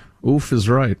 Lovely. Oof is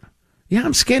right. Yeah,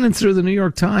 I'm scanning through the New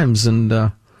York Times,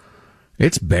 and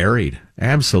it's buried.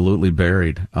 Absolutely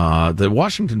buried. The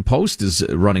Washington Post is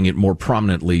running it more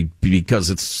prominently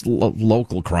because it's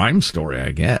local crime story,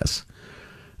 I guess.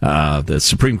 The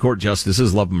Supreme Court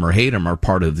justices, love them or hate them, are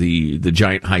part of the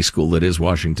giant high school that is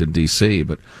Washington, D.C.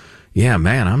 But, yeah,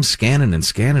 man, I'm scanning and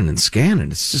scanning and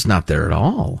scanning. It's just not there at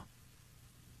all.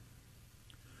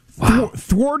 Wow.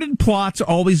 Thwarted plots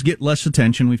always get less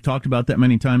attention. We've talked about that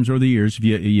many times over the years.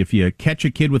 If you catch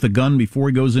a kid with a gun before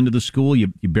he goes into the school, you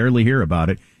barely hear about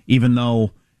it, even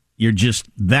though you're just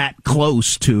that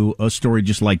close to a story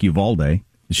just like Uvalde.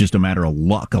 It's just a matter of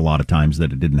luck a lot of times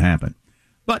that it didn't happen.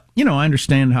 But, I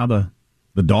understand how the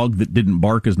dog that didn't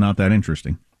bark is not that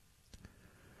interesting.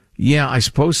 Yeah, I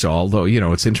suppose so. Although,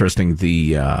 it's interesting.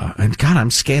 And God,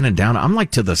 I'm scanning down. I'm like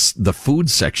to the food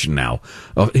section now.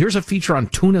 Here's a feature on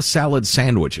tuna salad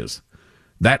sandwiches.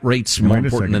 That rate's more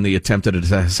important than the attempted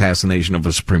assassination of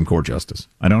a Supreme Court justice.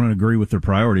 I don't agree with their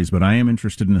priorities, but I am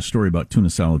interested in a story about tuna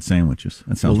salad sandwiches.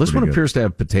 That sounds this one good. Appears to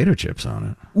have potato chips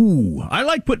on it. Ooh, I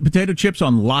like putting potato chips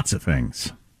on lots of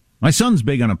things. My son's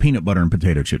big on a peanut butter and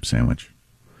potato chip sandwich.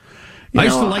 I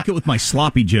used to like it with my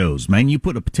sloppy joes. Man, you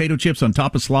put a potato chips on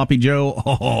top of sloppy joe.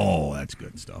 Oh, that's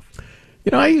good stuff.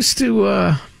 I used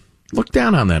to look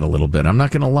down on that a little bit. I'm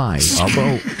not going to lie.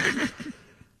 Although,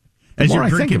 as you're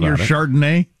drinking your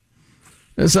Chardonnay,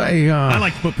 I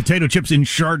like to put potato chips in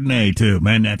Chardonnay too.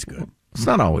 Man, that's good. It's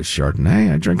not always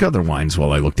Chardonnay. I drink other wines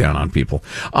while I look down on people.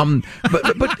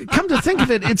 But come to think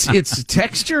of it, it's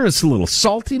texture, it's a little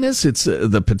saltiness, it's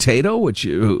the potato, which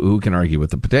who can argue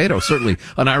with the potato? Certainly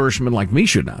an Irishman like me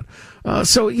should not.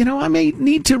 So, I may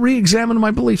need to re-examine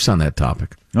my beliefs on that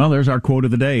topic. Well, there's our quote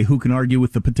of the day. Who can argue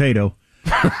with the potato?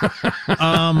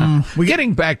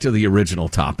 Getting back to the original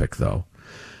topic, though,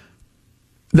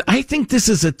 I think this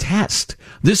is a test.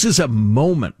 This is a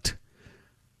moment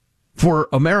for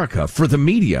America, for the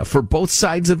media, for both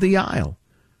sides of the aisle.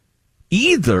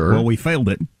 Well, we failed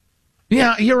it.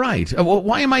 Yeah, you're right. Well,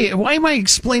 why am I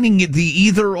explaining the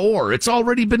either or? It's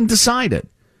already been decided.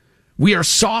 We are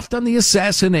soft on the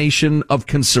assassination of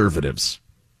conservatives.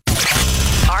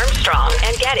 Armstrong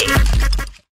and Getty.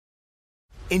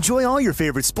 Enjoy all your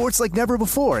favorite sports like never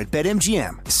before at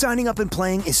BetMGM. Signing up and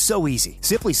playing is so easy.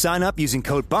 Simply sign up using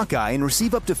code Buckeye and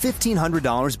receive up to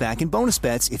 $1,500 back in bonus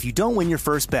bets if you don't win your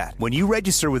first bet. When you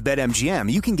register with BetMGM,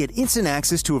 you can get instant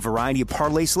access to a variety of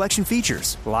parlay selection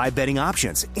features, live betting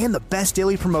options, and the best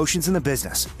daily promotions in the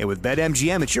business. And with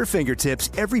BetMGM at your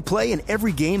fingertips, every play and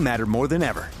every game matter more than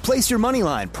ever. Place your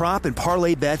moneyline, prop, and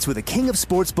parlay bets with the king of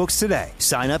sportsbooks today.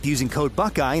 Sign up using code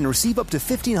Buckeye and receive up to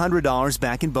 $1,500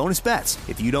 back in bonus bets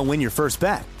if you don't win your first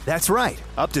bet. That's right,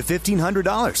 up to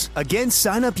 $1,500. Again,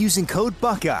 sign up using code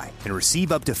Buckeye and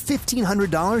receive up to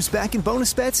 $1,500 back in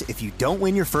bonus bets if you don't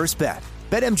win your first bet.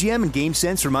 BetMGM and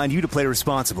GameSense remind you to play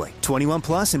responsibly. 21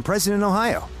 plus and present in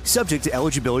Ohio. Subject to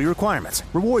eligibility requirements.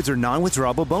 Rewards are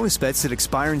non-withdrawable bonus bets that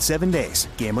expire in 7 days.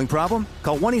 Gambling problem?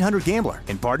 Call 1-800-GAMBLER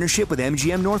in partnership with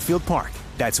MGM Northfield Park.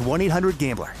 That's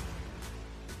 1-800-GAMBLER.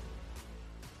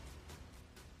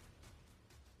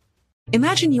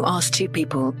 Imagine you ask two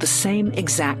people the same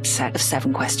exact set of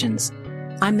 7 questions.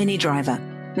 I'm Minnie Driver,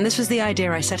 and this was the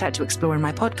idea I set out to explore in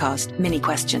my podcast, Mini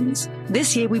Questions.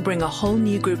 This year, we bring a whole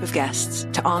new group of guests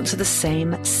to answer the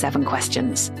same 7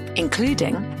 questions,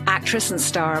 including actress and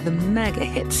star of the mega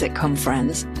hit sitcom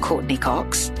Friends, Courtney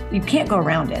Cox. You can't go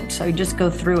around it, so you just go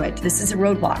through it. This is a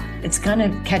roadblock. It's going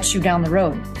to catch you down the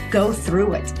road. Go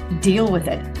through it. Deal with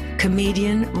it.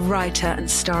 Comedian, writer,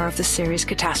 and star of the series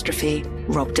Catastrophe,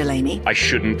 Rob Delaney. I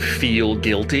shouldn't feel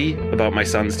guilty about my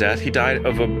son's death. He died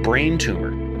of a brain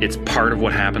tumor. It's part of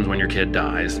what happens when your kid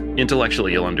dies.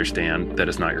 Intellectually, you'll understand that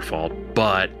it's not your fault,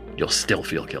 but you'll still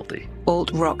feel guilty.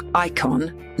 Alt-rock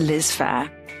icon, Liz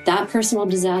Phair. That personal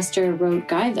disaster wrote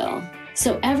Guyville.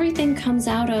 So everything comes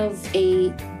out of a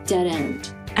dead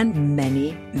end. And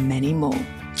many, many more.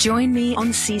 Join me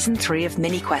on Season 3 of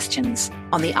Mini Questions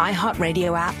on the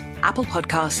iHeartRadio app, Apple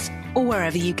Podcasts, or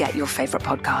wherever you get your favorite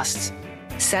podcasts.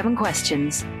 7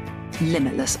 questions,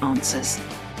 limitless answers.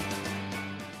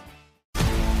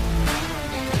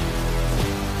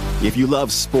 If you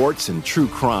love sports and true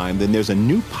crime, then there's a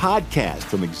new podcast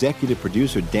from executive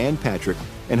producer Dan Patrick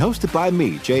and hosted by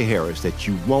me, Jay Harris, that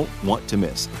you won't want to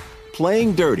miss.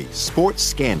 Playing Dirty: Sports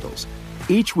Scandals.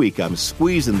 Each week, I'm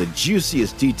squeezing the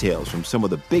juiciest details from some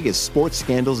of the biggest sports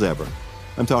scandals ever.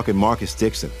 I'm talking Marcus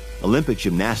Dixon, Olympic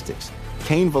gymnastics,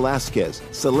 Cain Velasquez,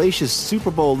 salacious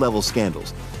Super Bowl-level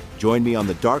scandals. Join me on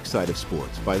the dark side of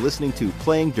sports by listening to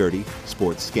Playing Dirty: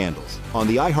 Sports Scandals on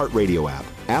the iHeartRadio app,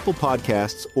 Apple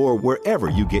Podcasts, or wherever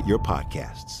you get your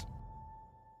podcasts.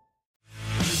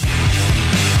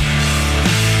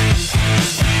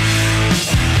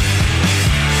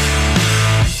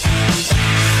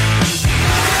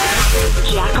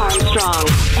 Jack Armstrong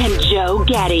and Joe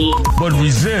Getty. But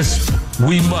resist,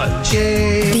 we must.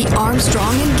 The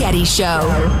Armstrong and Getty Show.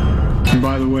 And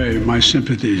by the way, my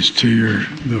sympathies to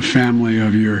the family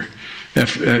of your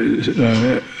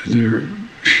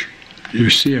your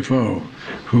CFO,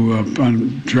 who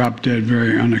dropped dead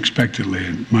very unexpectedly.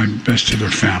 And my best to their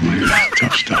family.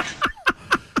 Tough stuff.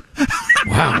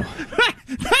 Wow.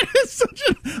 That is such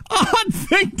an odd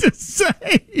thing to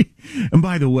say. And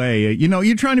by the way,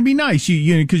 you're trying to be nice.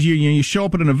 Because you show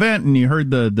up at an event and you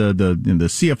heard the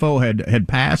CFO had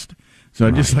passed. So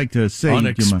I'd just like to say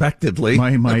unexpectedly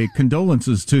my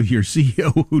condolences to your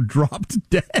CEO who dropped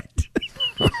dead.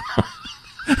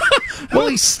 Well,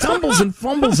 he stumbles and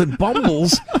fumbles and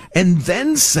bumbles and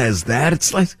then says that.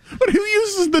 It's like... But who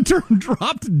uses the term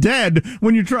dropped dead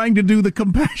when you're trying to do the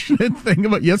compassionate thing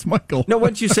about... Yes, Michael. No,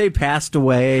 wouldn't you say passed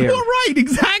away? Well, right,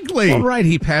 exactly. All right,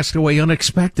 he passed away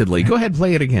unexpectedly. Go ahead,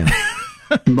 play it again.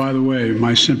 And by the way,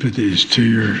 my sympathies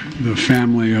to the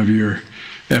family of your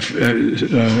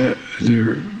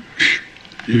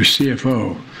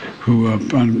CFO,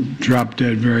 who dropped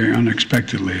dead very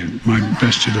unexpectedly. And my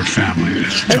best to their family.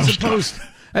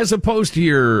 As opposed to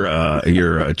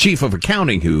your chief of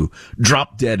accounting who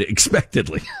dropped dead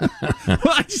expectedly. Well,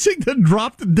 I just think the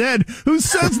dropped dead who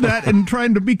says that and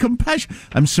trying to be compassionate.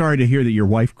 I'm sorry to hear that your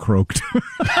wife croaked.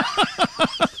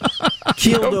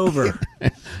 Keeled over.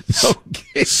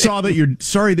 Okay.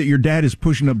 Sorry that your dad is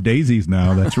pushing up daisies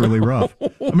now. That's really rough.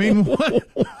 I mean, what?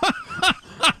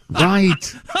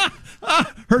 Right.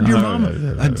 Heard your mom.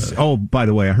 By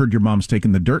the way, I heard your mom's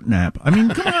taking the dirt nap. I mean,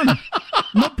 come on.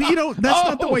 No, that's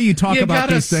not the way you talk about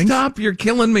these things. Stop! You're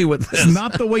killing me with this. It's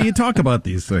not the way you talk about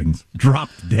these things.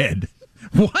 Dropped dead.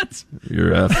 What?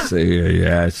 Your FC,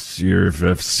 yes, your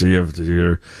FC of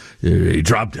your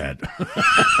drop dead.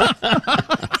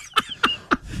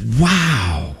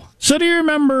 Wow. So do you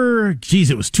remember? Geez,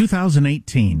 it was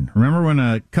 2018. Remember when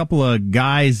a couple of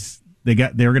guys they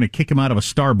were going to kick him out of a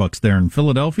Starbucks there in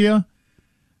Philadelphia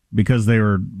because they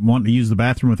were wanting to use the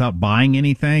bathroom without buying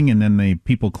anything, and then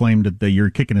people claimed that you're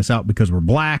kicking us out because we're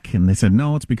black, and they said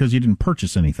no, it's because you didn't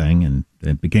purchase anything, and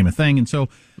it became a thing. And so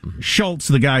Schultz,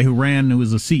 the guy who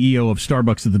was the CEO of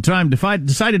Starbucks at the time,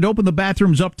 decided to open the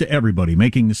bathrooms up to everybody,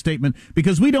 making the statement,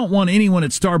 because we don't want anyone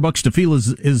at Starbucks to feel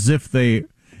as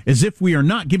if we are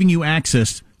not giving you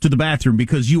access to the bathroom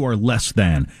because you are less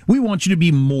than. We want you to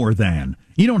be more than.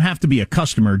 You don't have to be a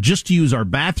customer just to use our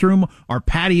bathroom, our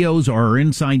patios, or our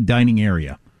inside dining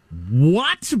area.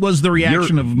 What was the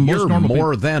reaction of most normal people? You're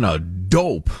more than a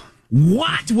dope.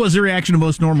 What was the reaction of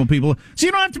most normal people? So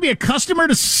you don't have to be a customer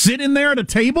to sit in there at a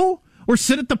table or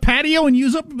sit at the patio and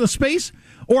use up the space?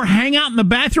 Or hang out in the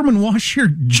bathroom and wash your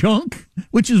junk,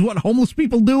 which is what homeless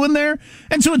people do in there.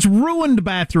 And so it's ruined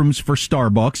bathrooms for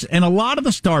Starbucks, and a lot of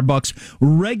the Starbucks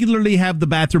regularly have the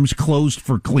bathrooms closed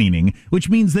for cleaning, which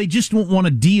means they just won't want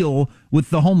to deal with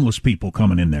the homeless people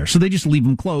coming in there. So they just leave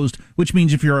them closed, which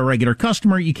means if you're a regular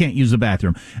customer, you can't use the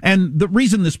bathroom. And the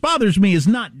reason this bothers me is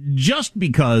not just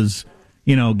because,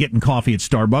 getting coffee at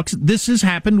Starbucks. This has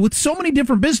happened with so many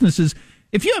different businesses.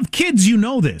 If you have kids, you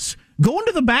know this. Going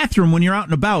to the bathroom when you're out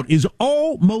and about is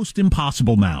almost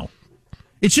impossible now.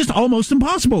 It's just almost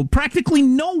impossible. Practically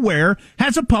nowhere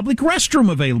has a public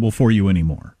restroom available for you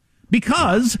anymore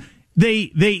because they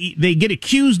get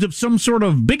accused of some sort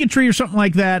of bigotry or something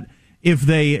like that if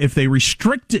they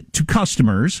restrict it to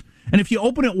customers. And if you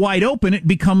open it wide open, it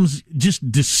becomes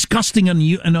just disgusting and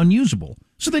unusable.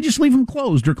 So they just leave them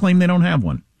closed or claim they don't have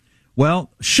one.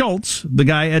 Well, Schultz, the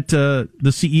guy at the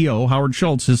CEO, Howard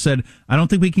Schultz, has said, I don't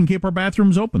think we can keep our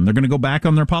bathrooms open. They're going to go back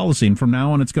on their policy, and from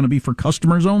now on it's going to be for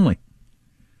customers only.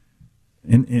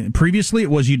 And previously it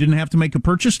was you didn't have to make a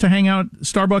purchase to hang out at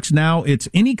Starbucks. Now it's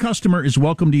any customer is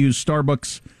welcome to use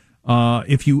Starbucks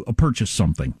if you purchase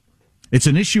something. It's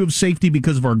an issue of safety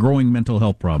because of our growing mental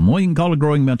health problem. Well, you can call it a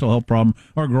growing mental health problem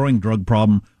or a growing drug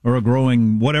problem or a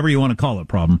growing whatever you want to call it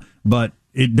problem, but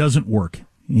it doesn't work.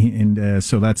 And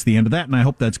so that's the end of that, and I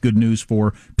hope that's good news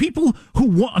for people who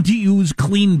want to use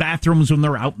clean bathrooms when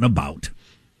they're out and about.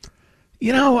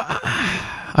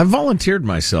 I've volunteered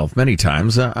myself many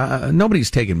times. Nobody's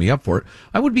taken me up for it.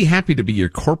 I would be happy to be your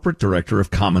corporate director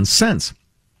of Common Sense.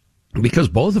 Because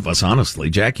both of us, honestly,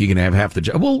 Jack, you can have half the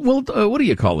job. Well, what do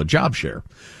you call it? Job share.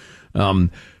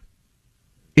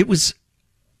 It was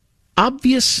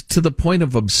obvious to the point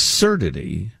of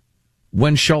absurdity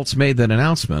when Schultz made that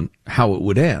announcement how it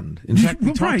would end. In fact,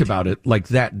 we talked about it like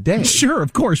that day. Sure,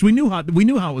 of course. We knew how it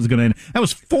was going to end. That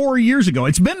was 4 years ago.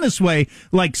 It's been this way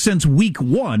like since week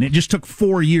one. It just took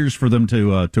 4 years for them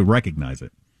to recognize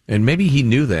it. And maybe he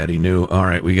knew that. He knew, all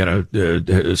right, we got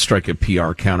to strike a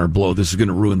PR counter blow. This is going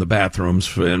to ruin the bathrooms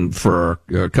for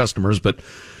our customers,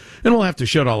 and we'll have to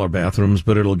shut all our bathrooms,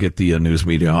 but it'll get the news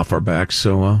media off our backs.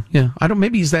 So,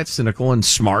 maybe he's that cynical and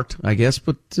smart, I guess,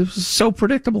 but it was so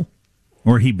predictable.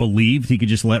 Or he believed he could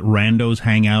just let randos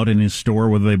hang out in his store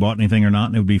whether they bought anything or not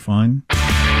and it would be fine?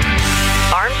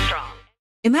 Armstrong.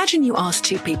 Imagine you ask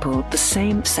two people the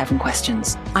same 7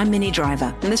 questions. I'm Minnie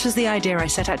Driver, and this was the idea I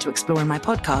set out to explore in my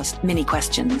podcast, Mini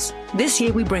Questions. This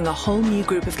year, we bring a whole new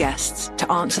group of guests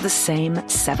to answer the same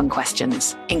 7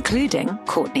 questions, including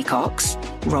Courtney Cox,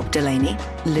 Rob Delaney,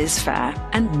 Liz Phair,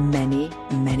 and many,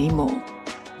 many more.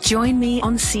 Join me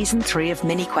on Season 3 of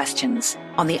Mini Questions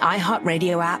on the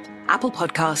iHeartRadio app, Apple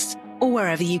Podcasts, or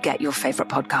wherever you get your favorite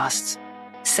podcasts.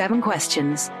 7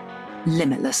 questions,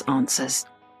 limitless answers.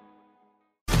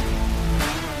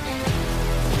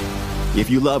 If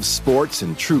you love sports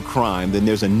and true crime, then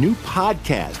there's a new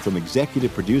podcast from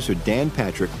executive producer Dan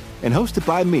Patrick and hosted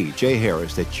by me, Jay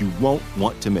Harris, that you won't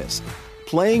want to miss.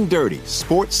 Playing Dirty: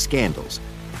 Sports Scandals.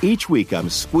 Each week, I'm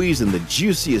squeezing the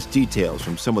juiciest details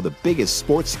from some of the biggest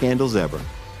sports scandals ever.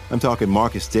 I'm talking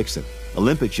Marcus Dixon,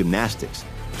 Olympic gymnastics,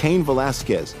 Cain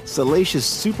Velasquez, salacious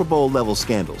Super Bowl-level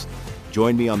scandals.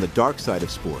 Join me on the dark side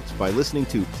of sports by listening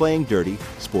to Playing Dirty: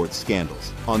 Sports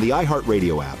Scandals on the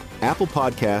iHeartRadio app, Apple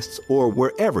Podcasts, or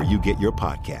wherever you get your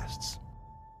podcasts.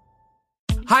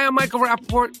 Hi, I'm Michael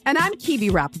Rappaport. And I'm Kibi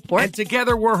Rappaport. And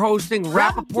together we're hosting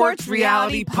Rappaport's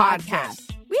Reality Podcast.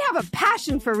 We have a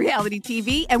passion for reality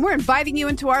TV, and we're inviting you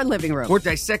into our living room. We're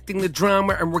dissecting the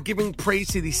drama, and we're giving praise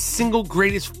to the single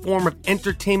greatest form of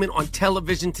entertainment on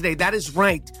television today. That is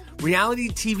right. Reality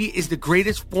TV is the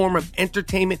greatest form of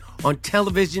entertainment on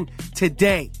television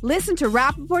today. Listen to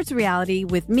Rappaport's Reality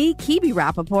with me, Kibi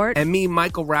Rappaport. And me,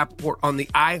 Michael Rappaport, on the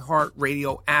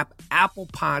iHeartRadio app, Apple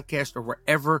Podcast, or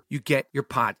wherever you get your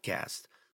podcast.